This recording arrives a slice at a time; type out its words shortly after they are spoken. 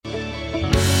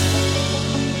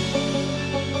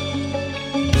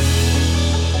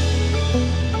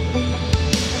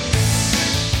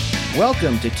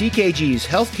Welcome to TKG's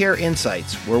Healthcare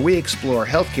Insights, where we explore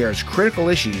healthcare's critical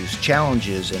issues,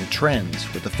 challenges, and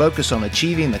trends with a focus on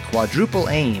achieving the quadruple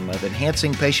aim of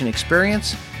enhancing patient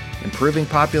experience, improving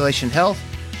population health,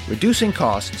 reducing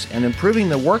costs, and improving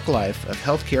the work life of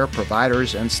healthcare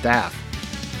providers and staff.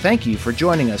 Thank you for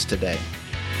joining us today.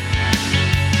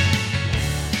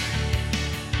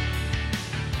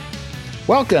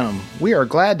 Welcome. We are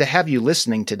glad to have you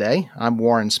listening today. I'm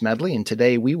Warren Smedley, and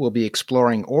today we will be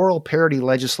exploring oral parity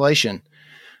legislation.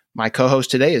 My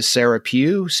co-host today is Sarah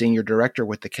Pugh, Senior Director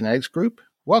with the Kinetics Group.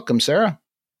 Welcome, Sarah.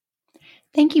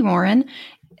 Thank you, Warren.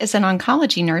 As an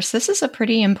oncology nurse, this is a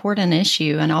pretty important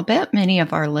issue, and I'll bet many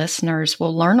of our listeners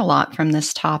will learn a lot from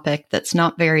this topic that's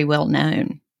not very well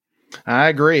known. I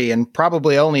agree, and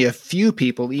probably only a few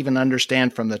people even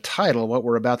understand from the title what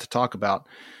we're about to talk about,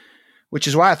 which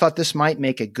is why I thought this might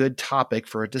make a good topic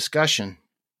for a discussion.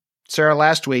 Sarah,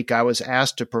 last week I was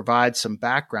asked to provide some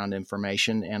background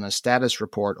information and a status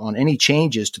report on any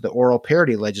changes to the oral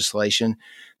parity legislation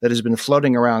that has been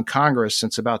floating around Congress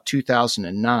since about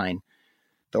 2009.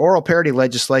 The oral parity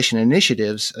legislation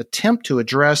initiatives attempt to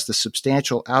address the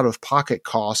substantial out-of-pocket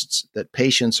costs that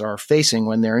patients are facing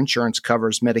when their insurance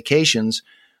covers medications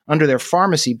under their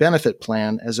pharmacy benefit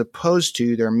plan as opposed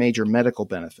to their major medical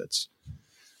benefits.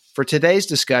 For today's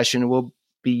discussion, we'll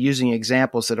be using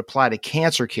examples that apply to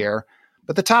cancer care,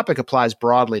 but the topic applies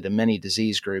broadly to many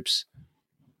disease groups.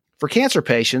 For cancer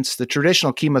patients, the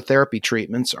traditional chemotherapy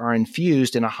treatments are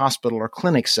infused in a hospital or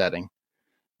clinic setting.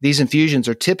 These infusions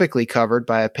are typically covered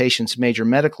by a patient's major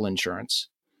medical insurance.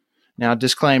 Now,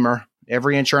 disclaimer,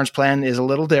 every insurance plan is a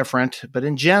little different, but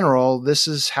in general, this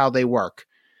is how they work.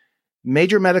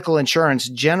 Major medical insurance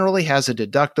generally has a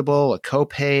deductible, a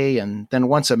copay, and then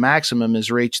once a maximum is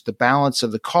reached, the balance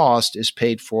of the cost is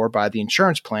paid for by the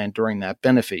insurance plan during that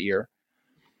benefit year.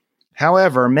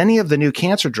 However, many of the new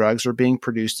cancer drugs are being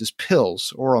produced as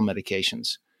pills, oral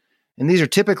medications, and these are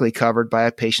typically covered by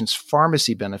a patient's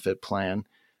pharmacy benefit plan,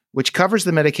 which covers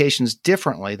the medications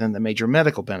differently than the major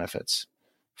medical benefits.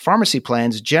 Pharmacy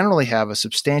plans generally have a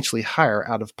substantially higher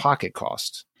out-of-pocket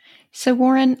cost. So,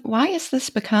 Warren, why has this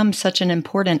become such an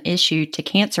important issue to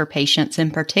cancer patients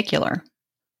in particular?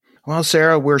 Well,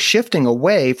 Sarah, we're shifting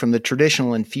away from the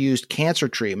traditional infused cancer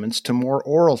treatments to more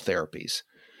oral therapies.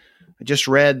 I just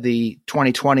read the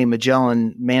 2020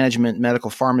 Magellan Management Medical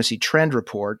Pharmacy Trend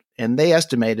Report, and they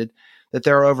estimated that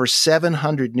there are over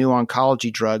 700 new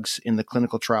oncology drugs in the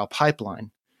clinical trial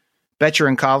pipeline. Betcher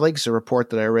and colleagues, a report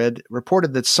that I read,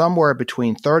 reported that somewhere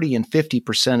between 30 and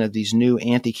 50% of these new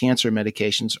anti-cancer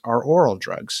medications are oral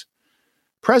drugs.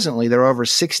 Presently, there are over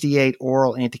 68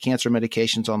 oral anti-cancer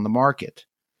medications on the market.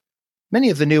 Many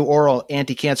of the new oral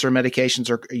anti-cancer medications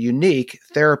are unique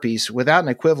therapies without an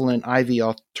equivalent IV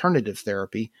alternative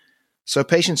therapy, so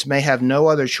patients may have no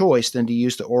other choice than to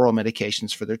use the oral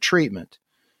medications for their treatment.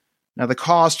 Now, the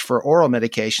cost for oral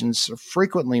medications are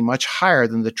frequently much higher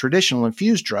than the traditional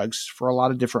infused drugs for a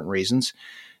lot of different reasons.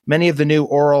 Many of the new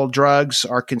oral drugs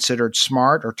are considered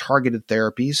smart or targeted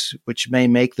therapies, which may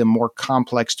make them more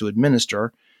complex to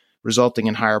administer, resulting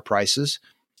in higher prices.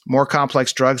 More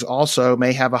complex drugs also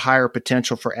may have a higher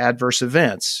potential for adverse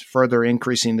events, further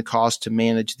increasing the cost to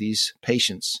manage these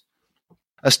patients.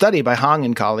 A study by Hong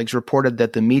and colleagues reported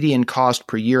that the median cost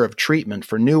per year of treatment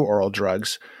for new oral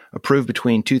drugs approved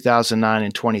between 2009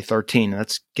 and 2013, and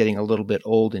that's getting a little bit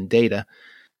old in data,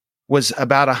 was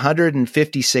about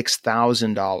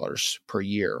 $156,000 per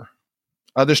year.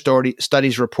 Other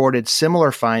studies reported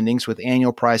similar findings with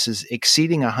annual prices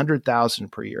exceeding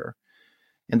 $100,000 per year,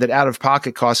 and that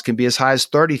out-of-pocket costs can be as high as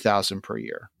 $30,000 per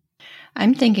year.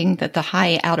 I'm thinking that the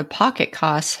high out-of-pocket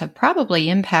costs have probably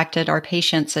impacted our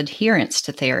patients' adherence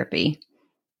to therapy.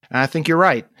 I think you're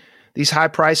right. These high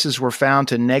prices were found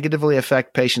to negatively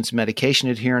affect patients' medication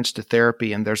adherence to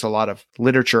therapy, and there's a lot of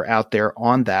literature out there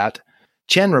on that.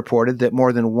 Chen reported that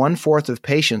more than one-fourth of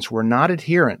patients were not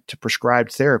adherent to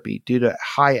prescribed therapy due to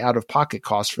high out-of-pocket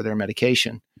costs for their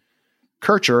medication.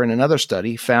 Kircher, in another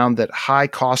study, found that high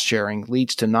cost sharing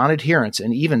leads to non-adherence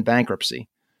and even bankruptcy.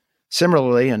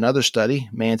 Similarly, another study,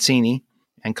 Mancini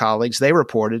and colleagues, they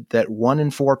reported that 1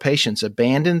 in 4 patients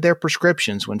abandoned their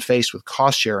prescriptions when faced with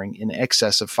cost sharing in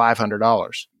excess of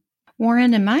 $500.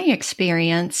 Warren, in my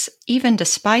experience, even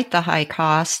despite the high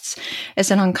costs,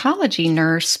 as an oncology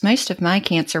nurse, most of my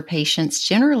cancer patients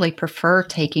generally prefer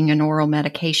taking an oral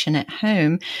medication at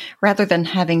home rather than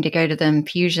having to go to the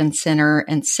infusion center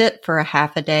and sit for a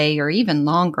half a day or even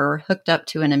longer hooked up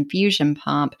to an infusion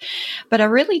pump. But I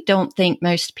really don't think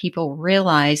most people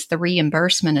realize the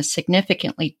reimbursement is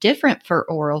significantly different for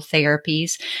oral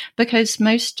therapies because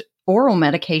most oral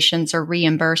medications are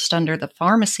reimbursed under the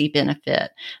pharmacy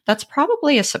benefit. That's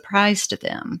probably a surprise to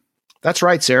them. That's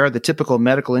right, Sarah. The typical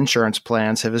medical insurance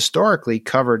plans have historically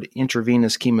covered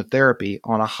intravenous chemotherapy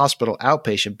on a hospital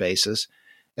outpatient basis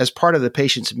as part of the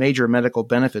patient's major medical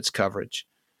benefits coverage.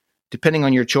 Depending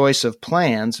on your choice of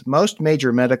plans, most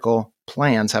major medical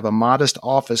plans have a modest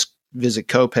office visit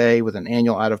copay with an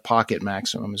annual out-of-pocket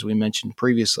maximum, as we mentioned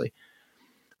previously.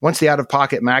 Once the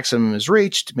out-of-pocket maximum is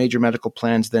reached, major medical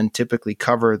plans then typically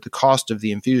cover the cost of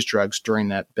the infused drugs during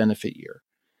that benefit year.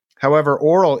 However,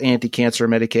 oral anti-cancer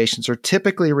medications are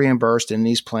typically reimbursed in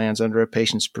these plans under a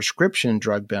patient's prescription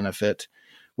drug benefit,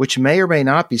 which may or may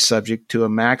not be subject to a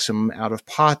maximum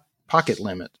out-of-pocket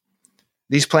limit.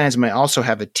 These plans may also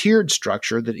have a tiered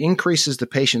structure that increases the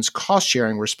patient's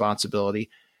cost-sharing responsibility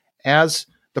as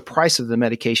the price of the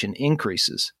medication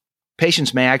increases.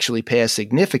 Patients may actually pay a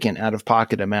significant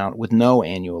out-of-pocket amount with no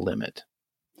annual limit.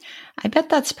 I bet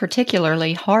that's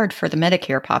particularly hard for the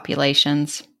Medicare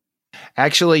populations.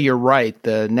 Actually, you're right.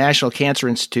 The National Cancer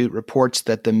Institute reports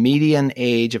that the median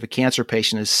age of a cancer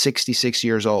patient is 66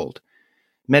 years old.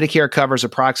 Medicare covers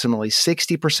approximately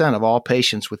 60% of all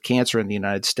patients with cancer in the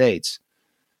United States.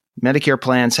 Medicare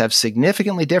plans have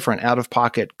significantly different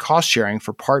out-of-pocket cost sharing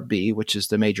for Part B, which is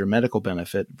the major medical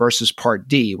benefit, versus Part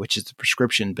D, which is the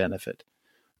prescription benefit.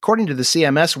 According to the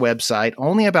CMS website,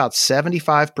 only about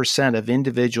 75% of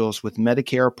individuals with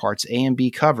Medicare Parts A and B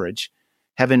coverage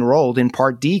have enrolled in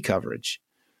Part D coverage.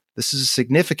 This is a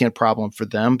significant problem for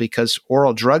them because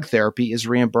oral drug therapy is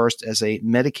reimbursed as a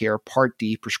Medicare Part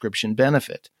D prescription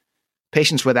benefit.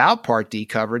 Patients without Part D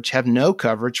coverage have no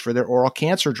coverage for their oral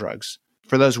cancer drugs.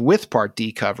 For those with Part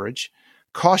D coverage,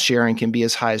 cost sharing can be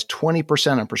as high as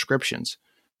 20% on prescriptions,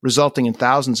 resulting in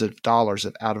thousands of dollars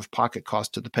of out-of-pocket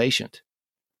cost to the patient.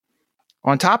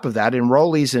 On top of that,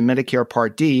 enrollees in Medicare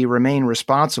Part D remain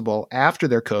responsible after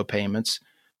their copayments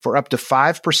for up to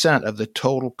 5% of the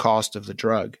total cost of the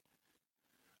drug.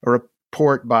 A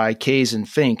report by Kays and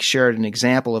Fink shared an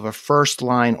example of a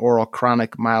first-line oral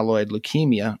chronic myeloid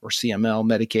leukemia, or CML,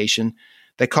 medication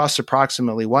that costs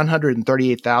approximately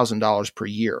 $138,000 per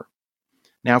year.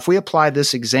 Now, if we apply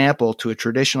this example to a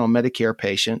traditional Medicare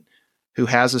patient who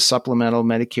has a supplemental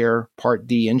Medicare Part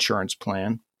D insurance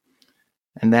plan,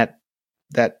 and that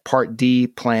Part D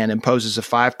plan imposes a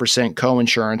 5%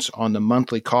 coinsurance on the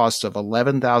monthly cost of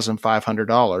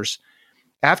 $11,500,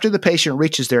 after the patient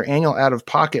reaches their annual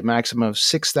out-of-pocket maximum of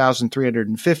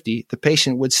 $6,350, the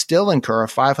patient would still incur a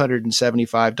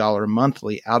 $575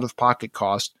 monthly out-of-pocket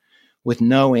cost with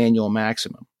no annual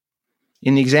maximum.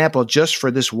 In the example, just for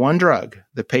this one drug,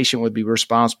 the patient would be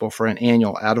responsible for an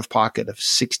annual out-of-pocket of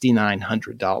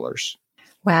 $6,900.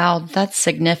 Wow, that's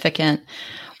significant.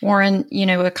 Warren,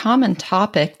 a common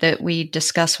topic that we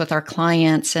discuss with our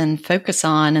clients and focus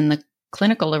on in the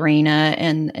clinical arena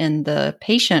and the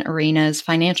patient arena is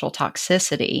financial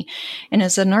toxicity. And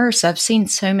as a nurse, I've seen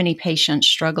so many patients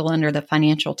struggle under the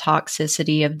financial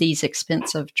toxicity of these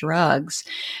expensive drugs.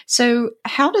 So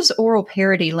how does oral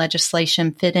parity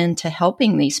legislation fit into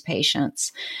helping these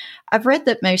patients? I've read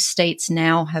that most states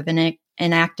now have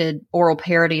enacted oral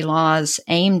parity laws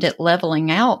aimed at leveling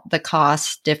out the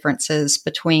cost differences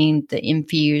between the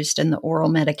infused and the oral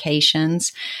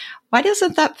medications. Why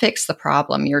doesn't that fix the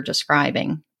problem you're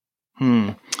describing?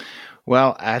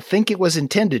 Well, I think it was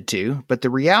intended to, but the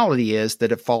reality is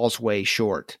that it falls way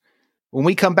short. When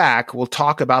we come back, we'll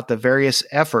talk about the various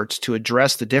efforts to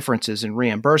address the differences in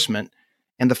reimbursement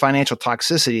and the financial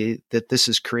toxicity that this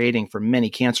is creating for many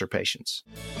cancer patients.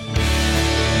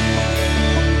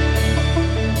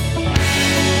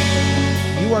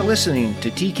 You are listening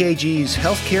to TKG's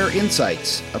Healthcare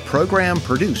Insights, a program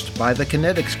produced by the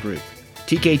Kinetics Group.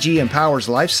 TKG empowers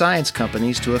life science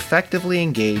companies to effectively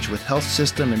engage with health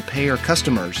system and payer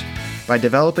customers by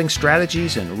developing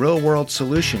strategies and real-world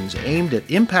solutions aimed at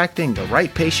impacting the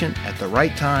right patient at the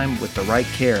right time with the right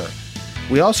care.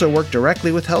 We also work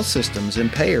directly with health systems and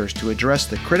payers to address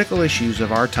the critical issues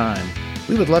of our time.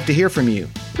 We would love to hear from you.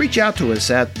 Reach out to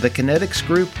us at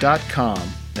thekineticsgroup.com.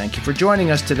 Thank you for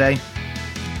joining us today.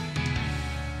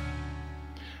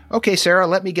 Okay, Sarah,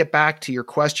 let me get back to your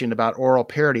question about oral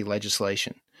parity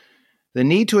legislation. The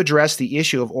need to address the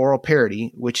issue of oral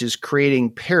parity, which is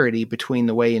creating parity between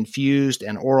the way infused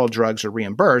and oral drugs are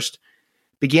reimbursed,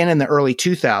 began in the early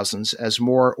 2000s as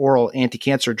more oral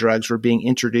anti-cancer drugs were being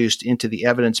introduced into the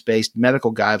evidence-based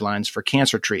medical guidelines for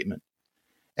cancer treatment.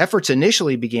 Efforts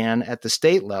initially began at the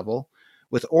state level,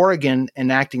 with Oregon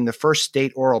enacting the first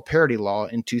state oral parity law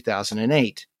in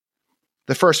 2008.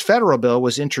 The first federal bill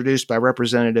was introduced by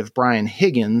Representative Brian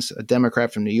Higgins, a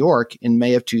Democrat from New York, in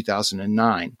May of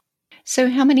 2009. So,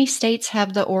 how many states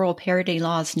have the oral parity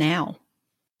laws now?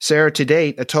 Sarah, to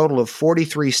date, a total of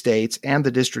 43 states and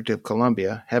the District of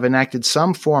Columbia have enacted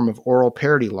some form of oral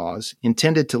parity laws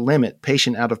intended to limit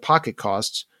patient out-of-pocket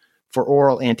costs for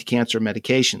oral anti-cancer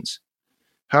medications.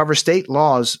 However, state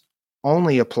laws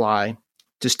only apply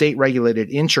to state-regulated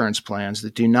insurance plans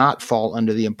that do not fall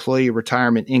under the Employee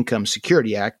Retirement Income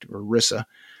Security Act, or ERISA,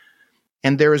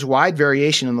 and there is wide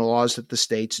variation in the laws that the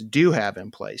states do have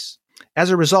in place. As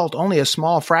a result, only a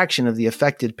small fraction of the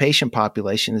affected patient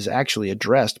population is actually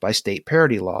addressed by state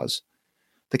parity laws.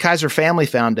 The Kaiser Family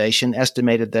Foundation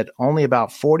estimated that only about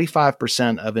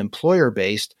 45% of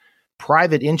employer-based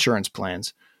private insurance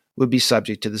plans would be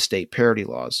subject to the state parity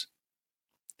laws.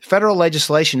 Federal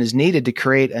legislation is needed to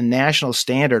create a national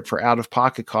standard for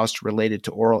out-of-pocket costs related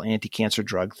to oral anti-cancer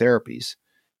drug therapies,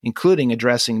 including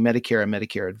addressing Medicare and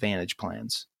Medicare Advantage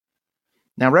plans.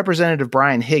 Now, Representative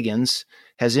Brian Higgins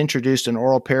has introduced an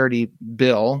oral parity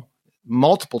bill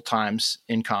multiple times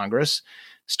in Congress,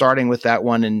 starting with that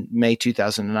one in May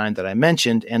 2009 that I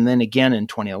mentioned, and then again in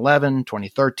 2011,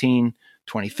 2013,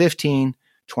 2015,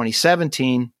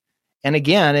 2017, and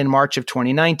again in March of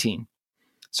 2019.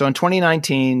 So in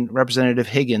 2019, Representative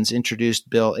Higgins introduced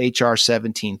Bill H.R.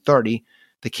 1730,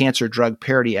 the Cancer Drug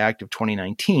Parity Act of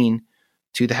 2019,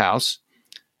 to the House.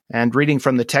 And reading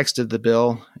from the text of the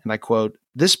bill, and I quote,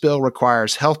 "This bill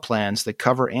requires health plans that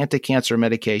cover anti-cancer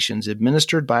medications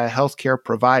administered by a healthcare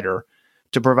provider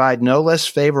to provide no less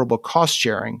favorable cost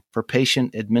sharing for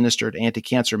patient-administered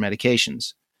anti-cancer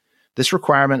medications. This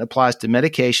requirement applies to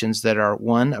medications that are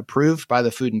 1. Approved by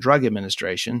the Food and Drug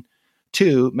Administration,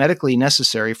 2. Medically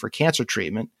necessary for cancer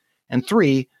treatment, and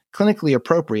 3. Clinically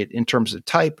appropriate in terms of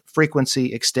type,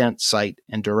 frequency, extent, site,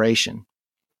 and duration."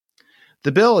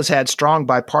 The bill has had strong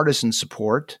bipartisan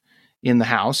support in the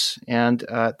House, and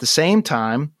at the same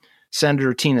time,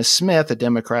 Senator Tina Smith, a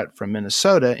Democrat from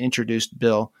Minnesota, introduced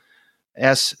Bill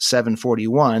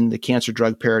S-741, the Cancer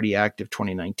Drug Parity Act of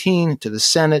 2019, to the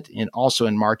Senate, and also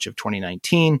in March of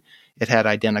 2019. It had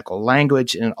identical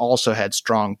language, and it also had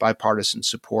strong bipartisan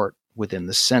support within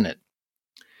the Senate.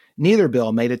 Neither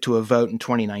bill made it to a vote in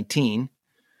 2019,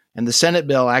 and the Senate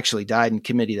bill actually died in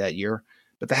committee that year.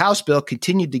 But the House bill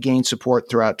continued to gain support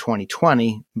throughout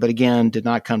 2020, but again did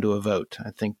not come to a vote. I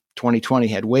think 2020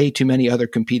 had way too many other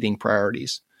competing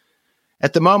priorities.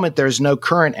 At the moment, there is no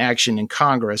current action in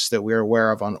Congress that we are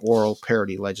aware of on oral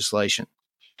parity legislation.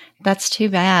 That's too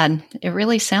bad. It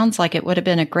really sounds like it would have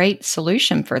been a great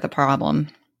solution for the problem.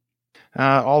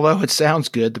 Although it sounds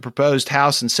good, the proposed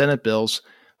House and Senate bills,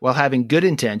 while having good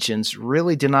intentions,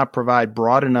 really did not provide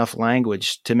broad enough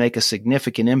language to make a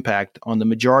significant impact on the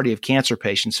majority of cancer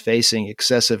patients facing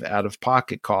excessive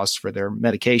out-of-pocket costs for their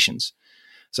medications.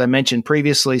 As I mentioned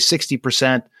previously,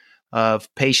 60%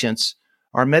 of patients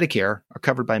are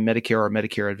covered by Medicare or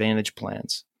Medicare Advantage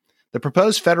plans. The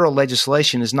proposed federal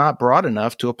legislation is not broad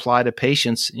enough to apply to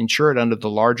patients insured under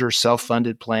the larger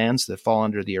self-funded plans that fall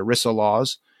under the ERISA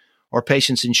laws, or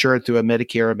patients insured through a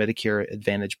Medicare or Medicare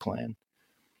Advantage plan.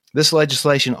 This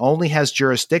legislation only has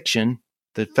jurisdiction,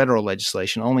 the federal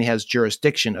legislation only has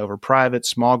jurisdiction over private,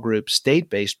 small group,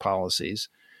 state-based policies,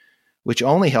 which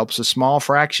only helps a small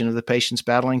fraction of the patients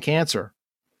battling cancer.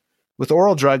 With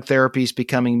oral drug therapies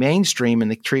becoming mainstream in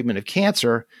the treatment of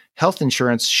cancer, health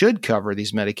insurance should cover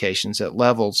these medications at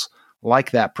levels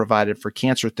like that provided for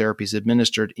cancer therapies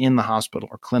administered in the hospital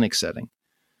or clinic setting.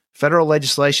 Federal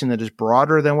legislation that is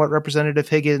broader than what Representative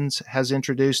Higgins has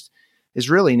introduced is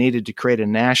really needed to create a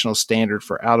national standard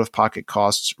for out-of-pocket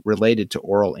costs related to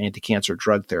oral anti-cancer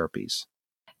drug therapies.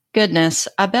 Goodness,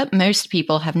 I bet most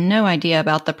people have no idea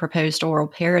about the proposed oral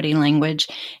parity language,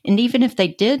 and even if they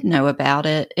did know about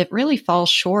it, it really falls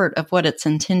short of what it's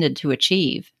intended to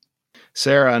achieve.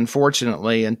 Sarah,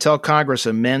 unfortunately, until Congress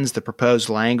amends the proposed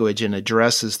language and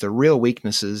addresses the real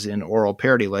weaknesses in oral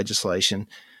parity legislation,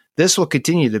 this will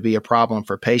continue to be a problem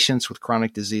for patients with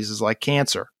chronic diseases like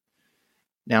cancer.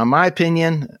 Now, in my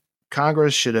opinion,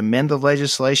 Congress should amend the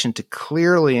legislation to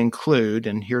clearly include,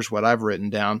 and here's what I've written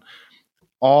down,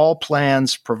 all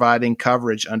plans providing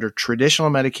coverage under traditional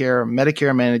Medicare,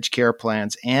 Medicare managed care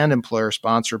plans, and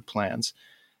employer-sponsored plans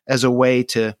as a way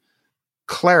to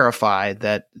clarify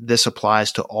that this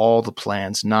applies to all the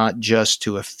plans, not just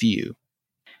to a few.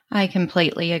 I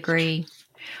completely agree.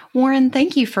 Warren,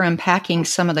 thank you for unpacking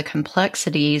some of the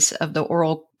complexities of the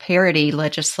oral parity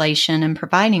legislation and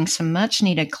providing some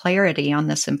much-needed clarity on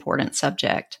this important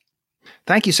subject.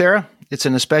 Thank you, Sarah. It's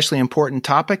an especially important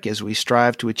topic as we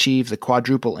strive to achieve the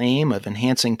quadruple aim of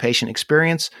enhancing patient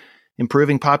experience,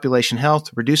 improving population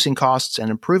health, reducing costs, and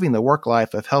improving the work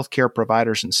life of healthcare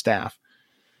providers and staff.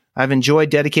 I've enjoyed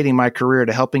dedicating my career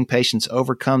to helping patients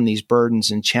overcome these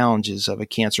burdens and challenges of a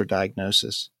cancer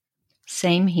diagnosis.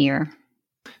 Same here.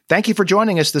 Thank you for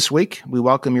joining us this week. We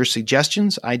welcome your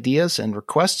suggestions, ideas, and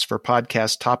requests for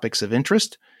podcast topics of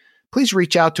interest. Please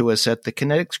reach out to us at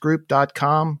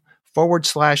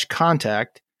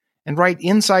thekineticsgroup.com/contact and write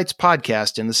Insights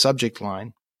Podcast in the subject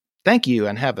line. Thank you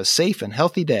and have a safe and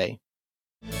healthy day.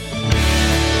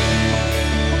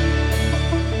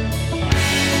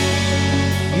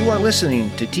 You are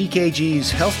listening to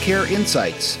TKG's Healthcare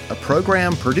Insights, a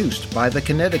program produced by the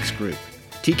Kinetics Group.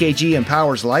 TKG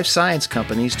empowers life science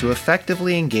companies to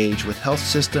effectively engage with health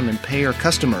system and payer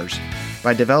customers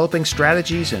by developing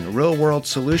strategies and real-world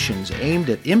solutions aimed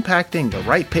at impacting the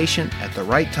right patient at the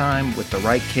right time with the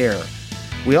right care.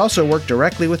 We also work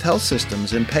directly with health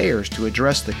systems and payers to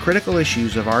address the critical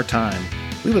issues of our time.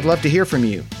 We would love to hear from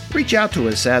you. Reach out to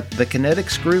us at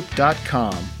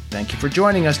thekineticsgroup.com. Thank you for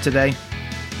joining us today.